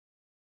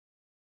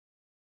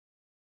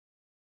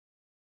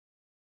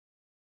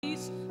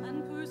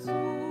And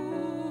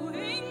pursuing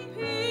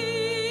peace,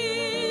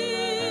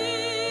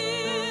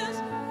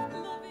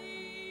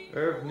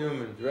 Irv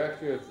Newman,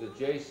 director of the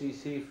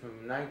JCC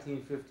from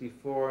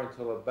 1954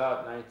 until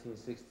about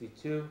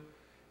 1962,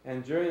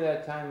 and during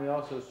that time he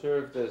also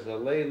served as a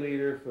lay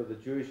leader for the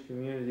Jewish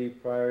community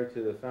prior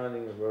to the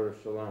founding of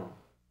Rodef Sholom.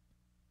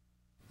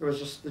 There was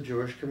just the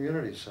Jewish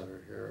Community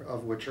Center here,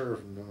 of which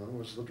Irv Newman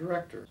was the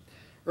director.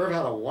 Irv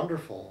had a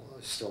wonderful,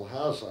 still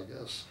has I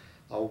guess,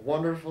 a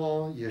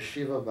wonderful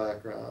yeshiva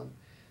background.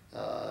 He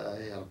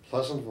had a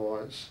pleasant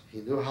voice. He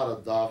knew how to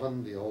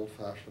daven the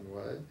old-fashioned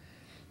way.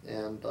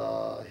 And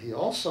he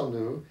also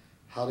knew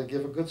how to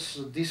give a good,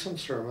 decent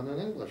sermon in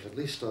English, at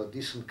least a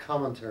decent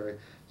commentary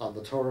on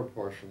the Torah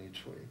portion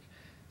each week.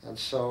 And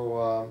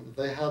so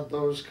they had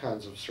those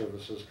kinds of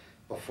services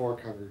before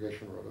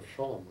Congregation Rodef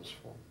Sholom was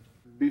formed.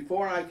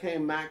 Before I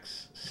came,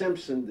 Max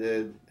Simpson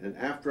did, and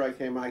after I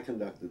came, I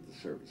conducted the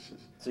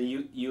services. So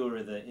you were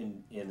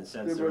in a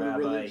sense The the rabbi.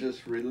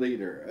 religious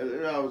leader.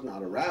 I was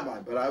not a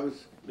rabbi, but I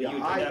was. But you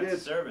conducted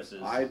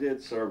services. I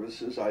did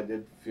services. I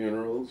did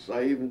funerals.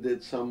 I even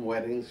did some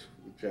weddings,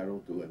 which I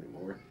don't do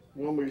anymore.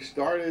 When we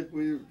started,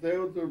 they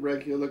were the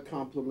regular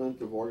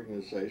complement of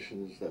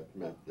organizations that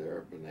met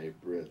there: B'nai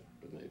B'rith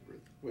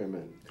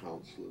Women,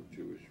 Council of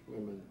Jewish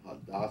Women,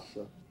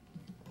 Hadassah.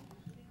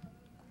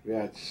 We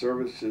had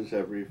services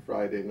every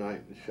Friday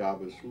night and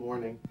Shabbos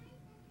morning.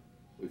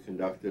 We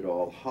conducted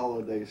all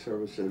holiday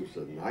services. It was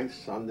a nice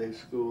Sunday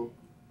school.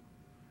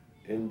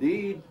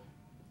 Indeed,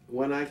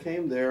 when I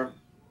came there,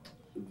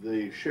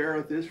 the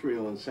Sheriff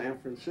Israel in San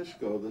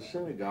Francisco, the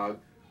synagogue,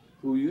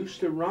 who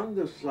used to run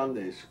the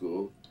Sunday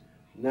school,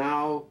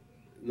 now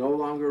no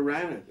longer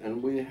ran it,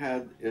 and we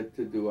had it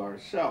to do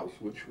ourselves,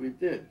 which we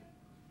did.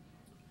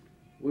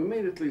 We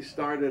immediately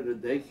started a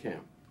day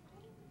camp.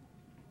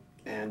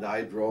 And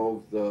I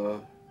drove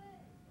the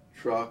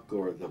truck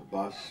or the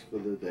bus for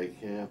the day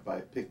camp.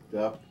 I picked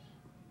up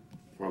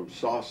from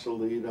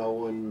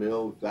Sausalito and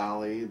Mill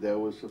Valley. There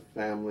was a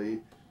family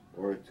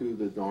or two,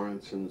 the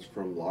Dorransons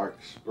from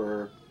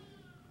Larkspur,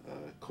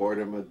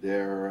 Corte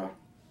Madera,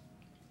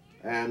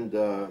 and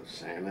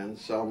San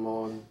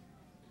Anselmo.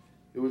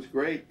 It was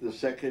great. The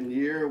second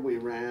year we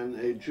ran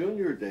a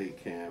junior day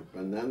camp,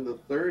 and then the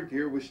third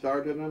year we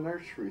started a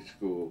nursery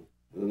school.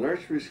 The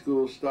nursery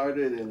school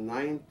started in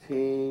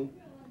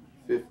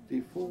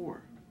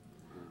 1954,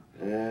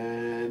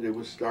 and it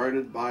was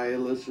started by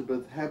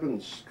Elizabeth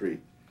Hebenstreet.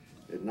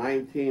 In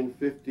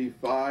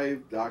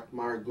 1955, Doc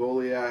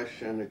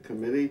Margoliash and a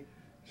committee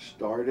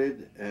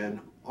started an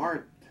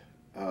art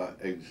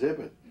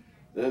exhibit.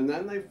 And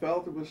then they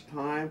felt it was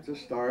time to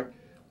start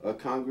a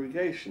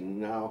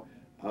congregation. Now,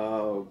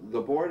 the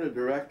board of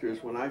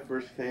directors, when I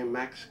first came,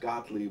 Max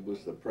Gottlieb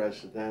was the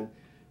president,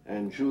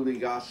 and Julie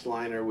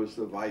Gosleiner was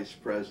the vice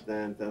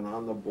president, and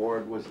on the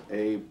board was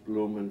Abe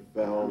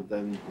Blumenfeld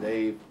and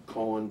Dave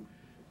Cohen,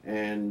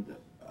 and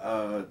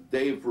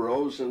Dave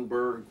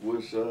Rosenberg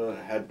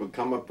had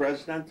become a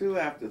president too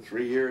after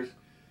 3 years,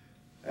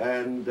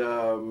 and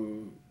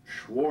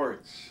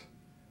Schwartz,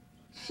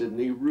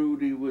 Sidney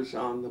Rudy was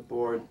on the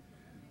board.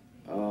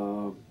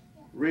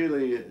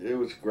 Really, it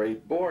was a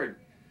great board.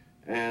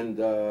 And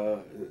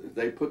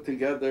they put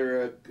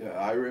together,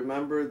 I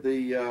remember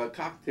the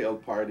cocktail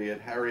party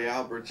at Harry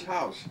Albert's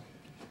house.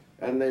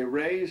 And they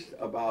raised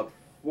about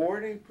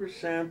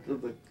 40%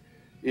 of the,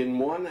 in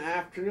one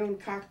afternoon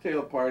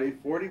cocktail party,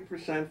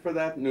 40% for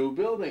that new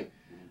building.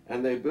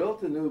 And they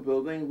built a new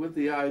building with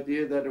the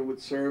idea that it would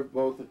serve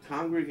both a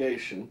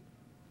congregation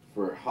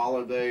for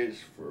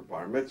holidays, for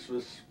bar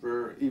mitzvahs,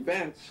 for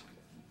events,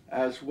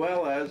 as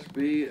well as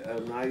be a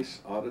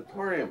nice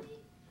auditorium.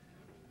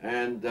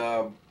 And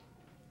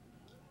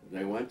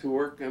they went to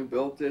work and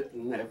built it,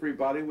 and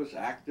everybody was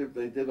active.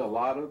 They did a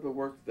lot of the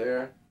work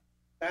there.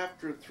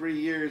 After 3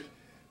 years,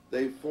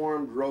 they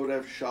formed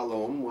Rodef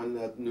Sholom when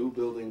that new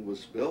building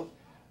was built,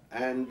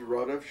 and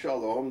Rodef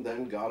Sholom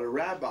then got a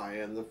rabbi,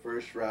 and the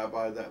first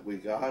rabbi that we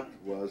got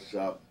was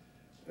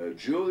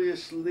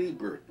Julius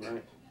Liebert.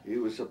 Right. He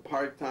was a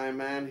part-time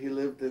man. He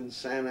lived in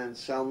San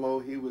Anselmo.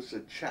 He was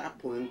a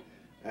chaplain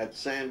at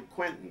San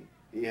Quentin.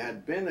 He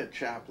had been a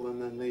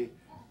chaplain in the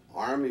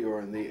Army or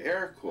in the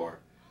Air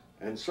Corps.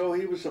 And so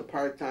he was a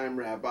part-time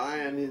rabbi,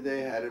 and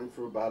they had him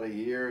for about a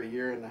year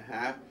and a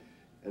half.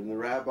 And the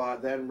rabbi,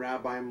 then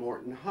Rabbi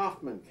Morton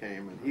Hoffman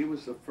came, and he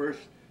was the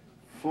first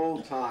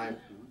full-time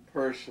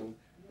person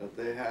that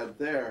they had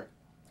there.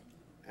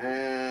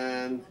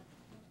 And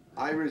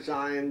I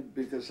resigned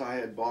because I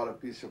had bought a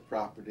piece of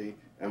property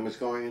and was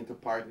going into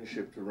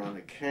partnership to run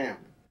a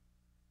camp.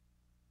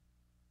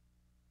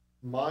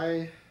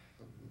 My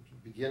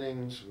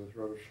beginnings with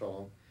Rodef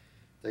Sholom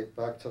date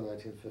back to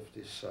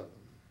 1957.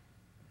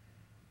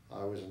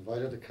 I was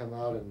invited to come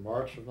out in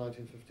March of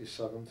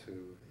 1957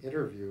 to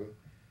interview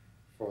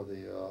for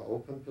the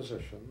open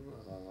position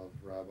of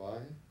rabbi.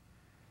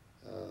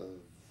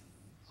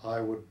 I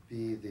would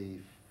be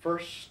the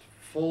first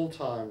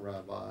full-time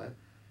rabbi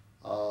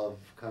of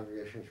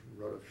Congregation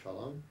Rodef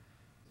Sholom.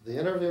 The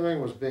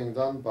interviewing was being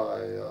done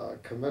by a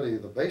committee,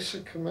 the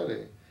basic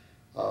committee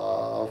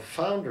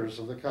founders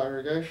of the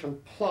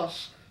congregation,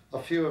 plus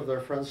a few of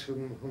their friends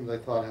whom they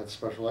thought had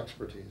special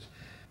expertise.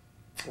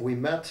 We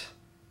met,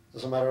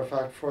 as a matter of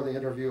fact, for the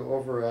interview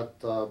over at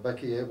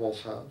Becky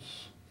Abel's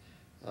house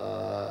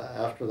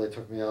after they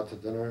took me out to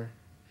dinner.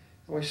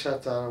 And we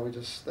sat down and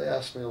they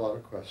asked me a lot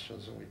of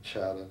questions and we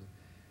chatted.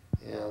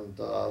 And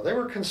they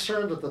were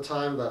concerned at the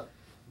time that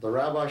the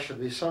rabbi should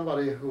be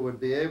somebody who would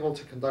be able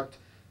to conduct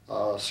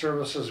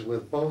services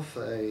with both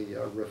a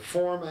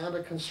reform and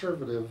a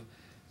conservative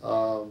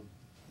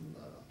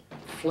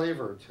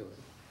flavor to it.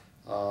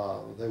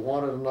 They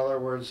wanted, in other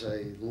words,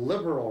 a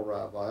liberal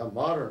rabbi, a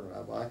modern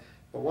rabbi,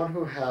 but one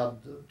who had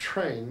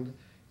trained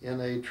in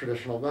a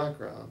traditional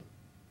background.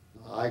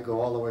 I go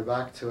all the way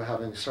back to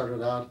having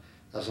started out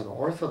as an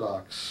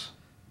Orthodox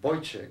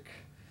boychik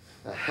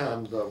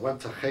and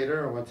went to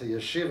cheder and went to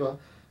yeshiva,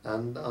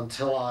 and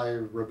until I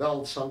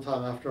rebelled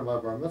sometime after my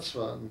bar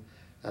mitzvah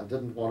and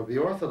didn't want to be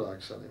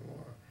Orthodox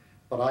anymore.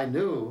 But I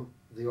knew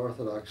the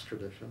Orthodox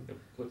tradition.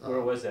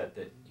 Where was that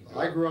you grew up?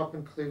 I grew up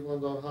in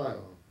Cleveland,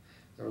 Ohio.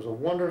 There was a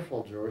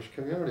wonderful Jewish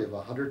community of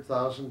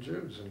 100,000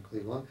 Jews in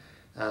Cleveland,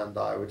 and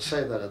I would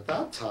say that at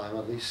that time,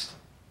 at least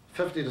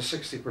 50 to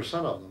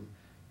 60% of them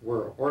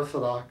were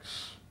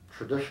Orthodox,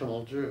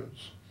 traditional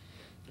Jews.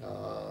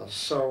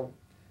 So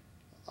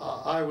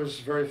I was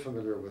very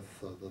familiar with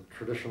the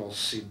traditional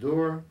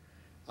Siddur,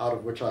 out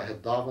of which I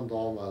had davened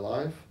all my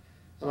life,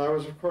 and I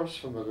was, of course,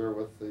 familiar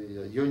with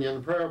the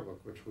Union Prayer Book,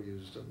 which we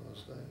used in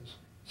those days.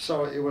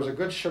 So it was a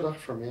good shidduch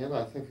for me, and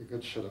I think a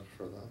good shidduch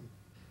for them.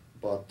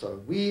 But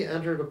we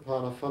entered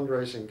upon a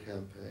fundraising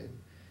campaign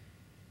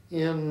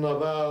in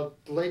about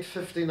late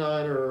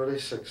 59 or early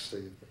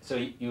 60. So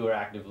you were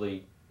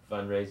actively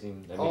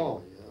fundraising? I mean,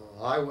 Oh,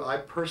 yeah. I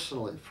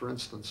personally, for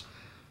instance,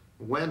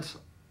 went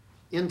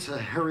into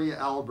Harry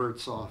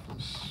Albert's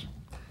office.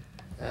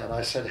 And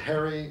I said,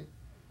 Harry,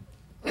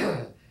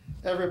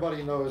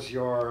 everybody knows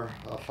you're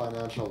a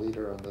financial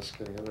leader in this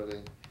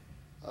community.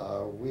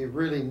 We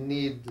really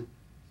need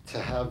to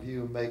have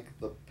you make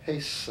the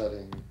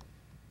pace-setting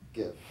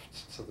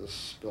gift to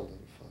this building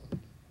fund.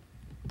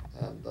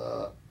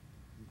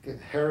 And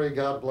Harry,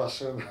 God bless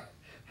him,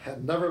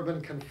 had never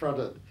been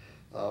confronted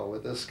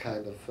with this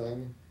kind of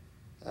thing.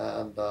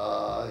 And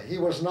he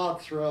was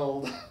not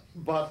thrilled,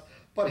 but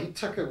he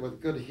took it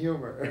with good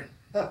humor.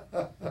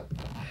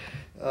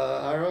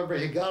 I remember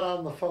he got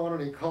on the phone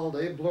and he called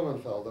Abe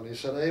Blumenfeld and he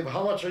said, Abe,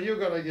 how much are you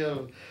going to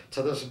give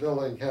to this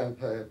building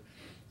campaign?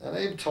 And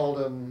Abe told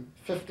him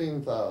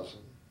 $15,000.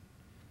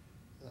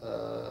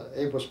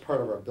 Abe was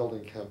part of our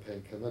building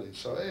campaign committee,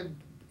 so Abe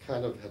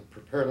kind of had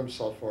prepared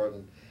himself for it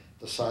and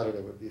decided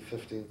it would be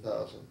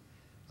 $15,000.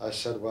 I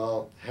said,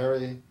 well,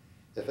 Harry,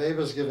 if Abe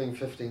is giving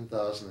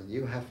 $15,000, then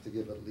you have to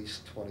give at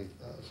least $20,000.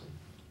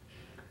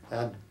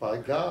 And by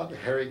God,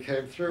 Harry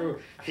came through.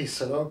 He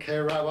said, okay,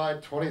 Rabbi,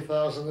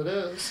 $20,000 it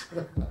is.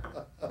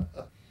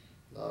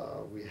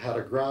 We had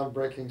a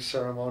groundbreaking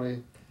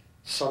ceremony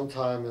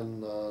sometime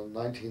in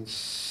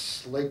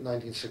late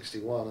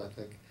 1961, I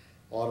think,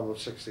 autumn of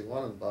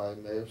 61, and by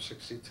May of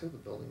 62, the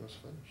building was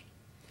finished.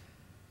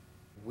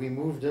 We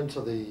moved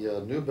into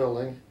the new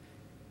building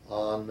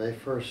on May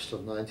 1st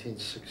of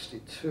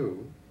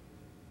 1962.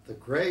 The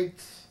great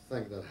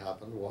thing that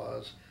happened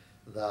was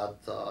that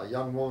a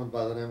young woman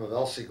by the name of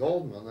Elsie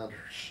Goldman and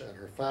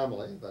her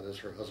family, that is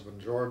her husband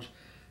George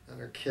and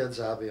her kids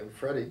Abby and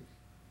Freddie,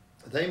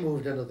 they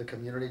moved into the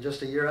community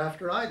just a year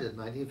after I did,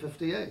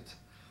 1958.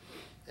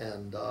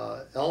 And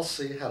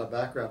Elsie had a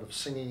background of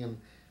singing in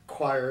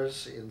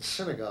choirs in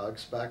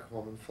synagogues back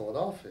home in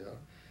Philadelphia,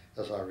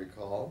 as I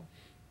recall.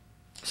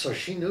 So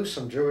she knew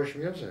some Jewish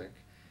music.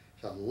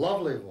 She had a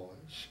lovely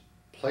voice,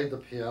 played the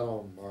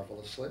piano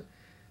marvelously,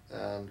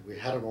 and we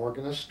had an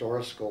organist,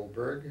 Doris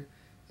Goldberg,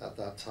 at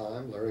that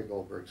time, Larry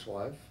Goldberg's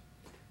wife.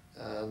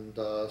 And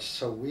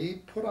so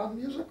we put on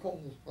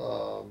musical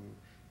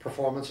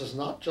performances,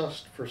 not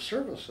just for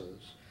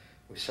services.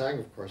 We sang,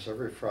 of course,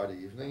 every Friday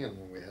evening, and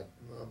when we had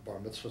bar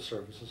mitzvah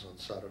services on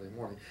Saturday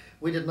morning.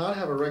 We did not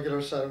have a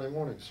regular Saturday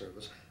morning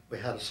service. We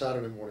had a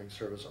Saturday morning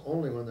service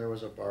only when there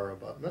was a bar or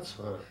bat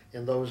mitzvah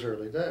in those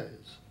early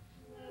days.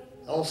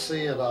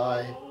 Elsie and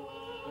I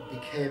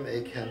became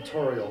a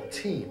cantorial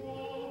team.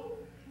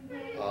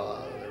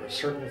 There were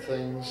certain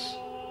things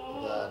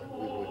that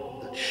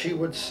she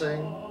would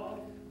sing.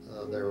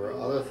 There were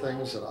other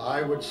things that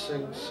I would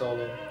sing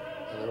solo,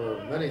 and there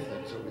were many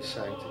things that we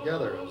sang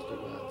together as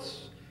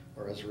duets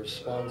or as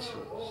responses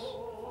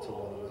to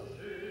one another.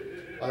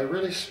 I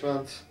really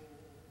spent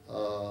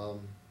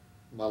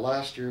my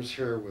last years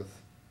here with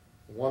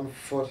 1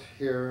 foot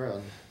here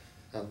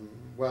and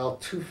well,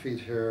 2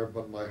 feet here,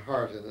 but my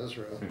heart in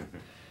Israel,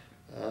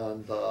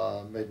 and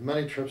made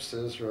many trips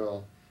to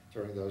Israel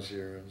during those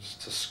years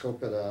to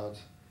scope it out,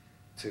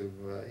 to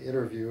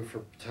interview for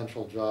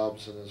potential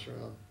jobs in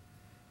Israel.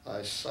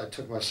 I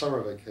took my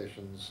summer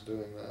vacations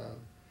doing that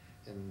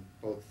in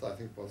I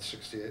think both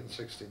 68 and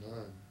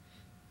 69.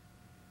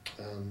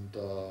 And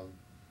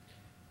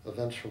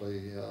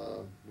eventually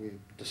we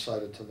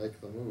decided to make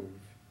the move.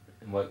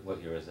 And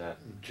what year was that?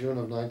 In June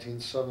of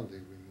 1970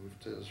 we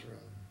moved to Israel.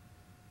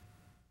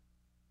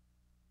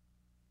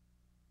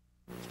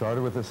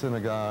 started with the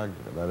synagogue,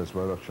 that is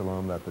Rodef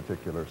Sholom, that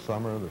particular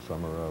summer, the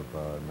summer of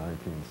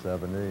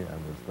 1970,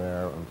 and was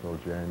there until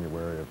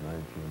January of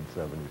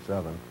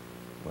 1977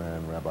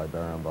 when Rabbi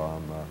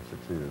Berenbaum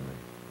succeeded me.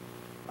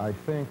 I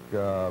think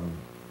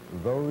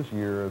those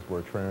years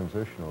were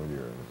transitional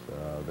years.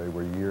 They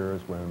were years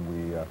when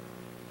we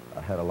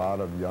had a lot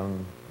of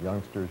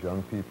youngsters,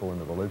 young people in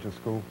the religious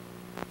school.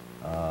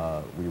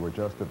 We were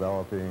just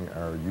developing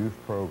our youth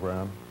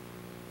program.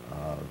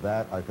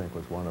 That, I think,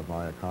 was one of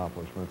my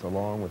accomplishments,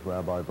 along with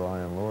Rabbi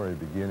Brian Laurie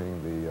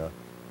beginning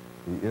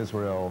the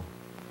Israel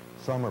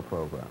summer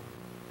program.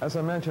 As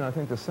I mentioned, I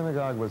think the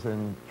synagogue was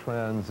in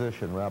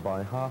transition.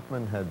 Rabbi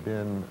Hoffman had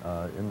been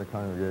in the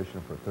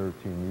congregation for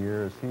 13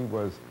 years. He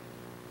was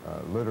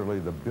literally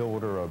the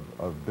builder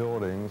of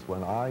buildings.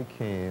 When I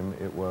came,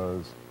 it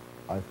was,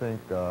 I think,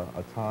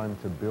 a time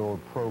to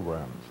build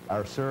programs.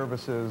 Our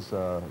services,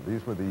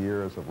 these were the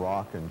years of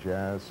rock and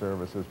jazz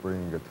services,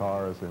 bringing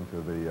guitars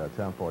into the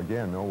temple.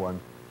 Again, no one,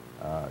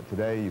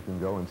 today you can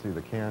go and see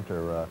the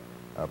cantor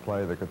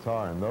play the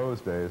guitar. In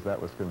those days,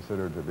 that was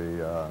considered to be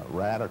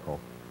radical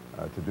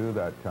to do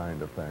that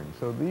kind of thing.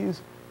 So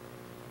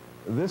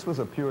this was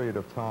a period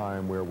of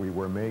time where we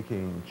were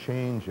making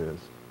changes.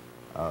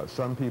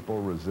 Some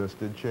people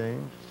resisted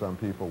change, some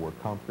people were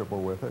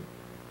comfortable with it.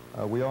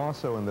 We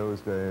also, in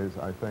those days,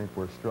 I think,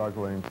 were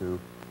struggling to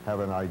have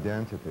an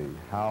identity,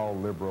 how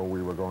liberal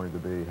we were going to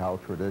be, how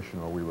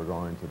traditional we were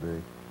going to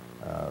be.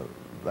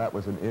 That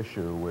was an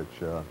issue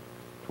which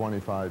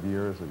 25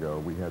 years ago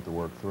we had to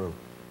work through.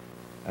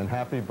 And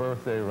happy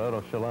birthday,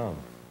 Rodef Sholom.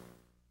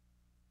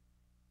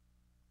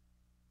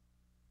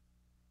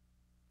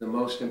 The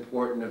most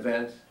important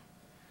event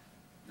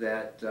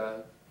that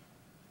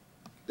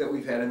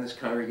we've had in this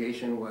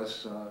congregation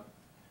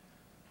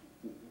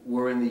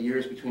were in the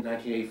years between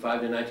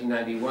 1985 and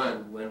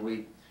 1991, when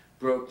we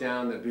broke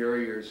down the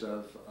barriers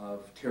of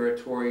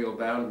territorial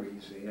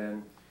boundaries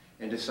and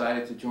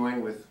decided to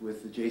join with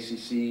the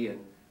JCC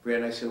and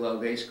Brandeis Hillel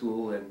Day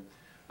School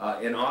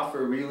and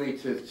offer really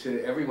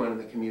to everyone in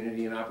the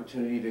community an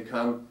opportunity to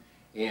come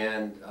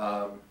and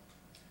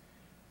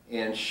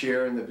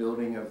share in the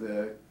building of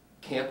the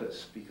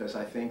campus, because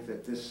I think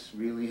that this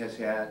really has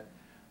had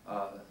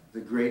the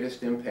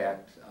greatest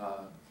impact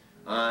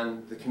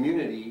on the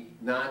community,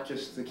 not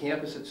just the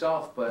campus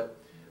itself, but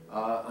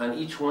on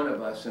each one of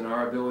us and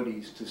our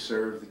abilities to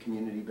serve the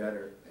community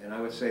better. And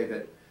I would say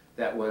that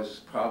that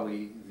was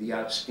probably the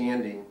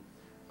outstanding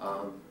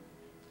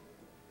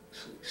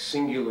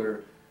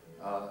singular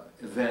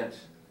event.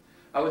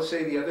 I would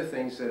say the other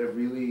things that have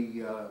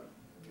really,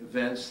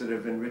 events that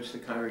have enriched the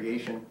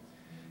congregation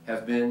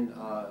have been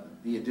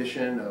the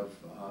addition of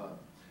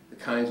the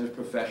kinds of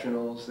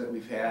professionals that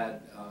we've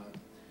had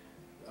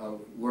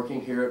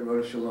working here at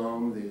Rodef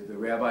Sholom, the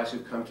rabbis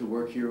who've come to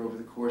work here over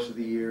the course of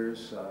the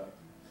years,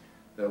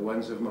 the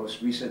ones of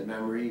most recent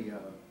memory,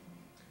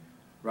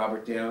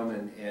 Robert Daum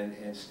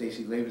and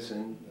Stacy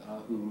Levison,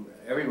 whom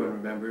everyone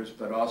remembers,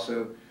 but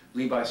also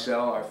Lee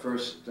Beisel, our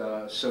first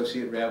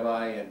associate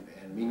rabbi,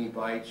 and Mimi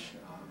Beich,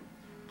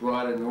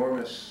 brought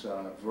enormous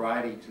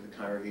variety to the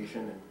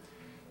congregation,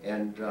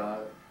 and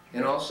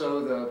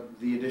also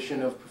the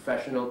addition of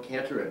professional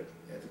cantorate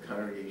at the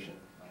congregation.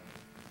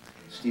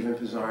 Stephen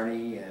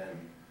Pizzarni and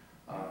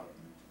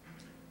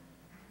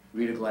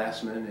Rita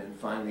Glassman, and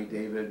finally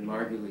David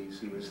Margulies,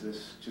 who was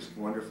this just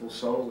wonderful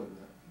soul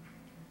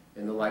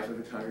in the life of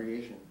the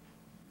congregation.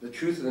 The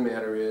truth of the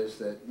matter is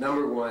that,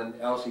 number one,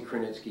 Elsie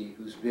Kranitzky,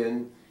 who's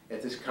been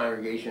at this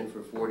congregation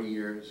for 40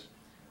 years,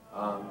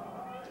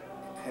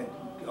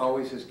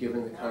 always has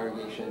given the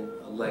congregation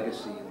a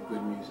legacy of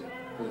good music.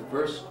 For the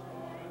first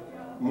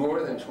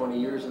more than 20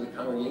 years of the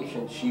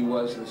congregation, she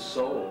was the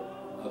soul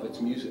of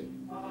its music.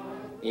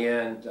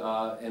 And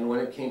when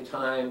it came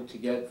time to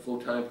get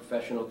full-time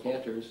professional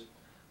cantors,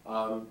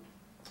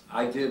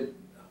 I did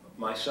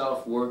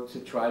myself work to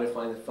try to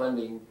find the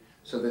funding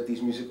so that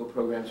these musical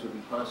programs would be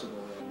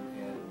possible.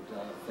 And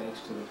thanks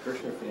to the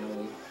Pechner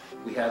family,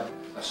 we have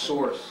a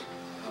source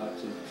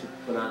to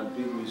put on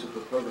big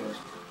musical programs.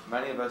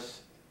 Many of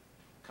us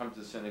come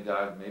to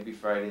synagogue, maybe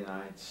Friday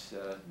nights,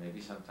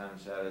 maybe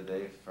sometimes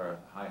Saturday for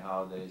high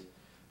holidays,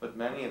 but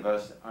many of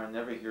us are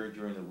never here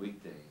during the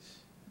weekdays.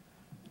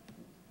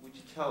 Would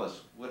you tell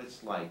us what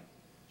it's like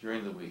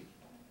during the week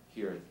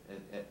here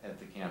at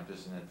the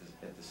campus and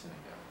at the synagogue?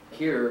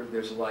 Here,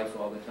 there's life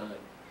all the time.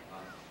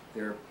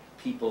 There are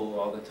people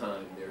all the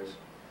time. There's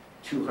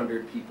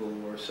 200 people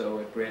or so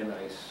at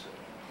Brandeis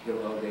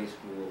Hillel Day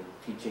School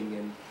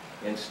teaching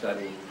and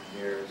studying.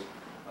 There's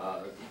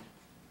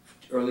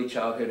early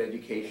childhood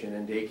education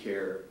and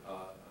daycare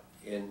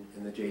in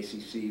the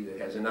JCC that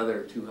has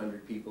another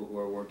 200 people who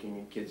are working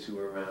and kids who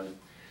are around.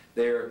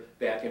 They're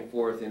back and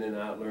forth, in and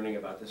out, learning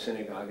about the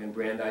synagogue. And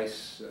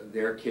Brandeis,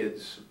 their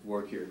kids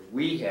work here.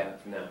 We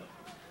have now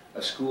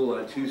a school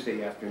on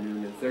Tuesday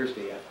afternoon and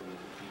Thursday afternoon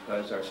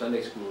because our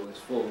Sunday school is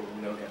full and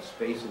we don't have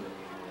space in it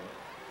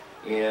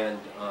anymore.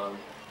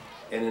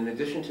 And in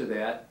addition to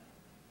that,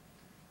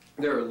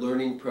 there are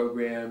learning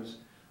programs.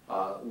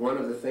 One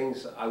of the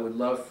things I would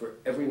love for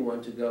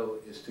everyone to go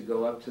is to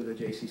go up to the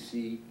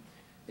JCC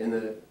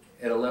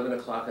at 11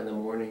 o'clock in the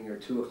morning or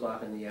 2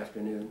 o'clock in the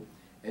afternoon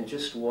and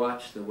just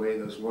watch the way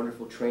those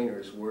wonderful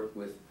trainers work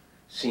with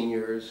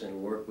seniors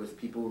and work with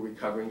people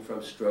recovering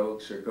from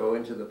strokes, or go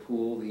into the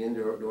pool, the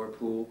indoor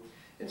pool,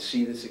 and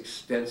see this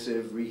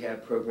extensive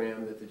rehab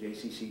program that the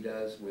JCC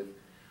does with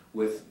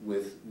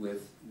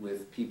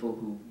people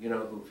who,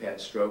 who've had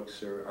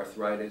strokes or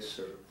arthritis,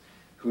 or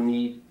who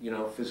need,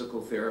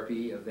 physical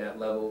therapy of that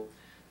level.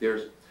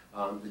 There's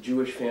the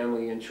Jewish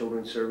Family and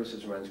Children's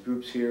Services runs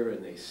groups here,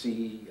 and they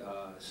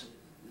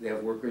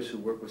have workers who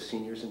work with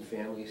seniors and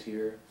families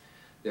here.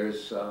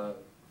 There's the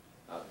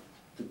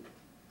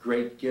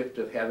great gift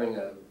of having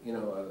a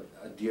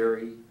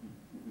dairy,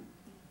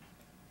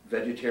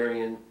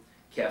 vegetarian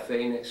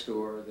cafe next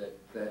door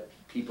that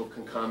people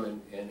can come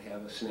and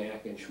have a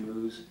snack and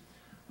schmooze.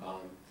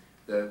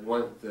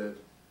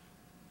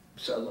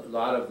 So a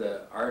lot of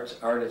the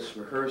artists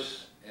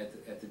rehearse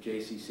at the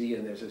JCC,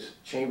 and there's this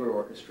chamber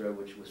orchestra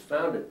which was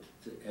founded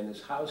and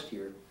is housed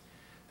here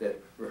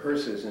that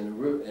rehearses in a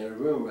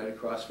room right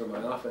across from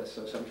my office.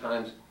 So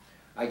sometimes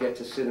I get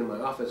to sit in my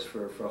office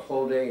for a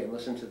whole day and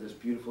listen to this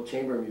beautiful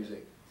chamber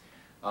music.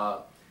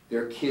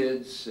 There are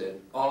kids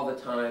and all the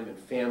time, and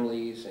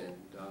families, and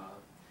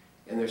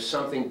there's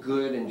something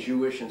good and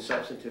Jewish and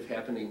substantive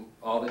happening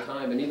all the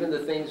time. And even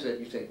the things that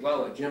you say,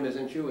 well, a gym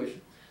isn't Jewish,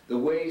 the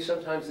way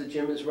sometimes the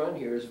gym is run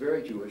here is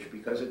very Jewish,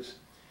 because it's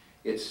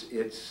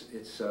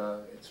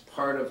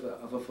part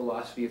of a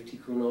philosophy of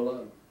Tikkun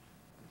Olam.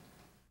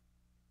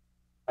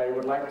 I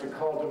would like to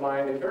call to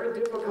mind a very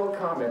difficult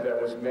comment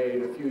that was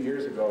made a few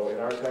years ago in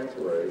our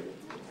sanctuary.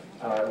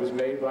 It was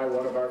made by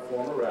one of our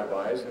former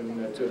rabbis,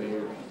 and to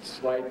the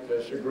slight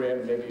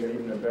chagrin, maybe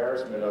even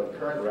embarrassment of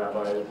current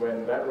rabbis,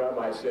 when that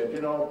rabbi said,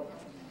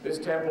 this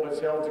temple is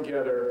held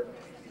together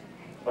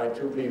by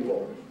two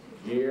people,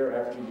 year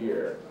after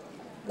year.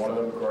 One of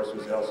them, of course,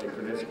 was Elsie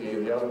Krnitsky,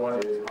 and the other one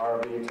is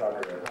Harvey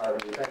Tucker.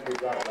 Harvey, thank you,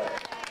 God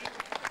bless.